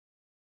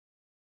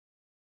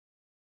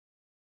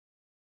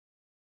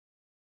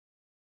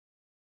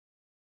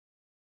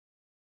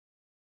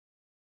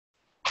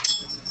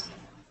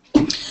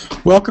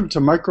Welcome to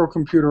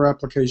MicroComputer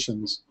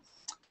Applications.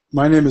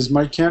 My name is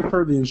Mike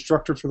Camper, the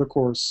instructor for the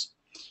course.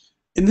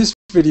 In this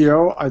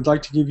video, I'd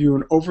like to give you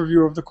an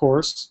overview of the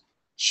course,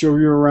 show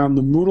you around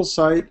the Moodle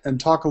site, and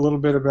talk a little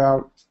bit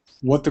about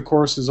what the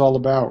course is all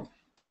about.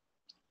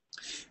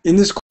 In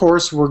this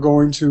course, we're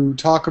going to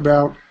talk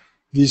about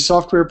the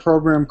software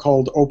program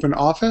called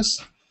OpenOffice.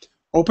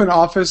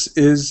 OpenOffice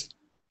is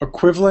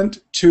equivalent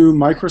to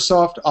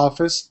Microsoft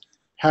Office,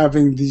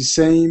 having the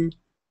same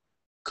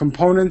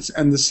components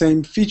and the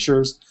same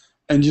features,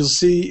 and you'll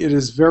see it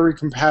is very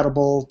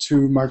compatible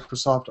to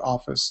Microsoft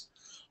Office.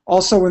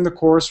 Also in the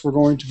course, we're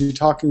going to be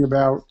talking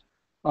about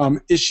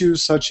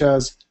issues such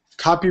as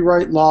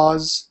copyright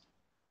laws,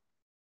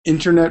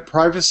 internet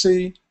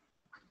privacy,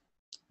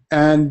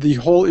 and the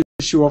whole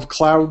issue of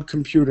cloud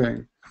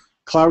computing.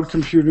 Cloud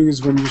computing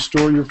is when you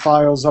store your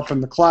files up in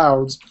the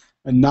clouds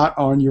and not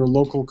on your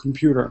local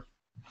computer.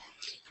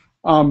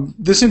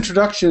 This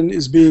introduction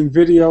is being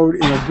videoed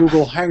in a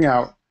Google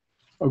Hangout.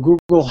 A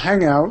Google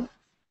Hangout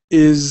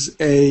is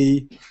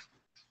a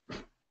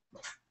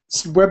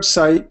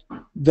website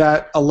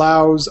that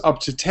allows up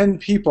to 10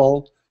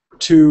 people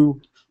to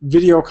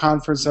video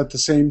conference at the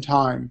same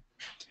time.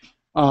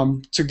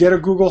 To get a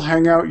Google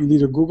Hangout, you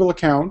need a Google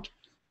account,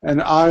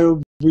 and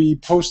I'll be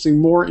posting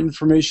more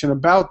information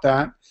about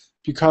that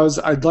because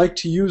I'd like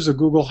to use a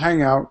Google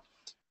Hangout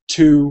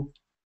to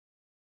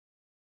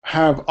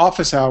have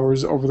office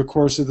hours over the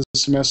course of the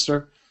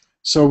semester,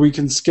 so we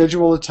can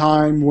schedule a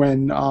time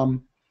when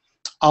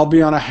I'll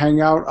be on a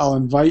Hangout. I'll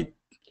invite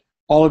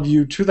all of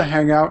you to the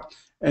Hangout,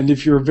 and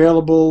if you're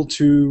available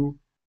to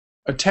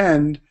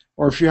attend,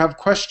 or if you have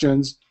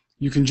questions,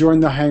 you can join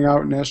the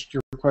Hangout and ask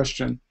your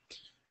question.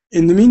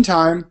 In the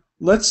meantime,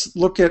 let's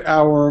look at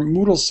our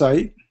Moodle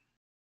site.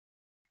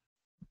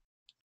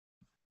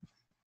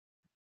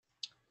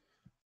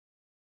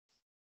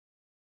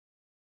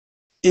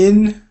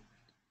 In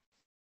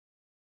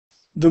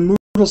the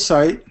Moodle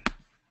site,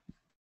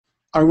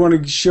 I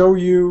want to show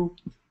you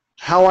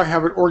how I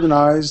have it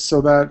organized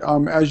so that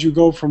as you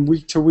go from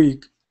week to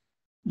week,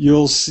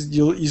 you'll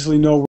easily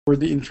know where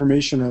the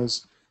information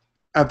is.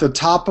 At the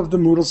top of the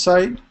Moodle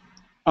site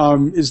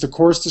is the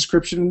course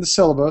description and the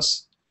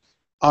syllabus.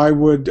 I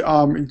would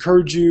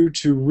encourage you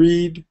to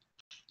read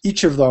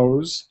each of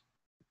those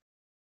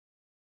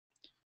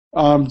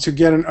to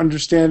get an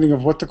understanding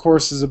of what the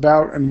course is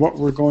about and what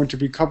we're going to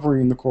be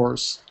covering in the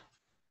course.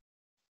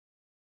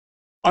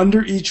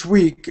 Under each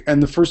week,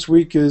 and the first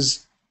week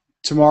is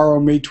tomorrow,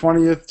 May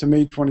 20th to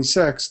May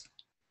 26th,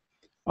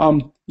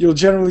 you'll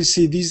generally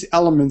see these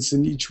elements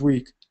in each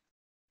week.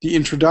 The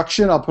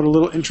introduction, I'll put a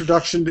little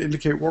introduction to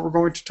indicate what we're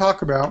going to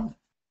talk about.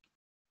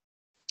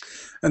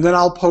 And then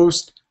I'll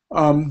post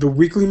the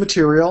weekly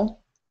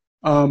material,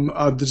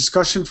 the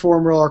discussion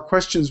forum where our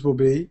questions will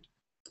be,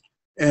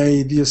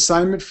 the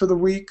assignment for the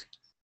week,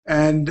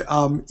 and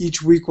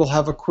each week we'll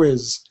have a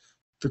quiz.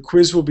 The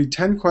quiz will be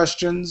 10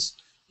 questions.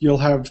 You'll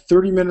have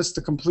 30 minutes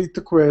to complete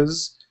the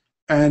quiz,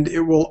 and it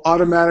will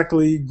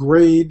automatically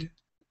grade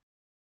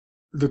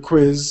the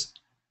quiz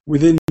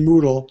within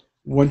Moodle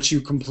once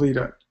you complete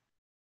it.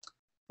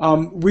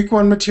 Week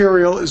 1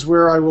 material is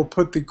where I will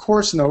put the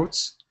course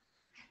notes,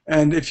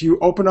 and if you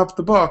open up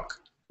the book,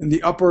 in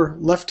the upper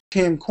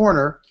left-hand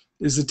corner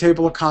is the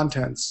table of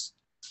contents.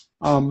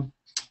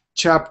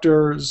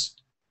 Chapters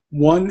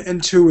 1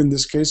 and 2 in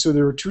this case, so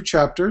there are 2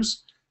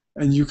 chapters,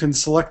 and you can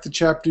select the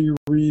chapter you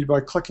read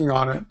by clicking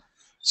on it.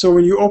 So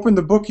when you open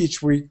the book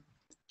each week,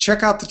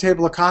 check out the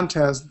table of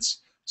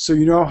contents so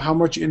you know how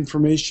much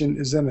information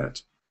is in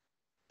it.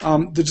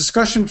 The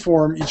discussion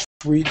forum each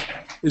week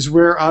is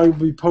where I will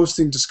be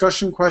posting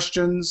discussion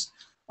questions.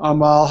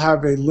 I'll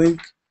have a link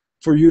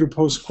for you to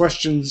post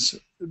questions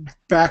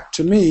back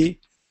to me,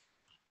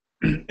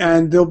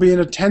 and there'll be an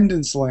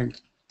attendance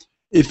link.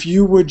 If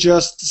you would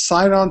just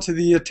sign on to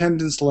the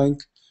attendance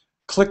link,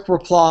 click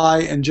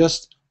reply, and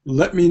just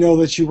let me know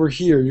that you were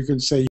here. You can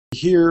say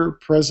here,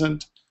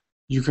 present.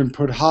 You can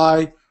put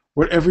hi,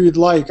 whatever you'd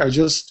like. I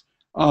just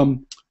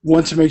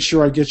want to make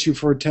sure I get you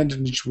for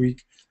attendance each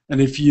week.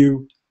 And if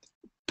you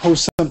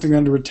post something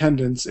under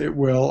attendance, it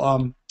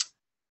will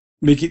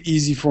make it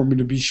easy for me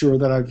to be sure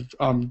that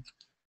I've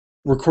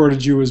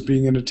recorded you as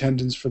being in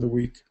attendance for the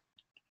week.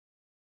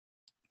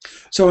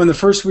 So in the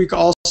first week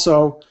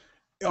also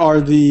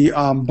are the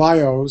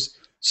bios.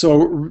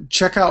 So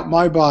check out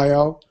my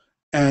bio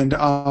and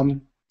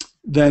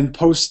then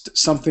post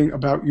something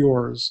about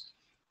yours.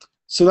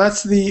 So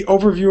that's the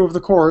overview of the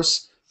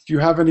course. If you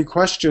have any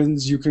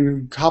questions, you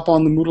can hop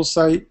on the Moodle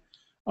site,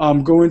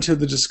 go into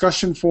the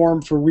discussion forum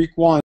for week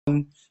 1,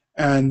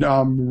 and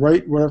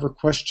write whatever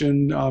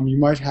question you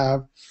might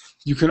have.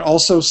 You can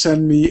also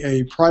send me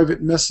a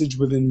private message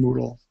within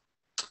Moodle.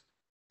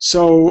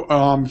 So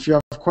if you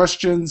have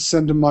questions,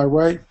 send them my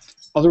way.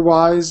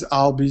 Otherwise,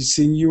 I'll be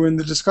seeing you in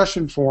the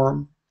discussion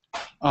forum.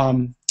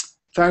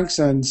 Thanks,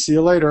 and see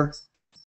you later.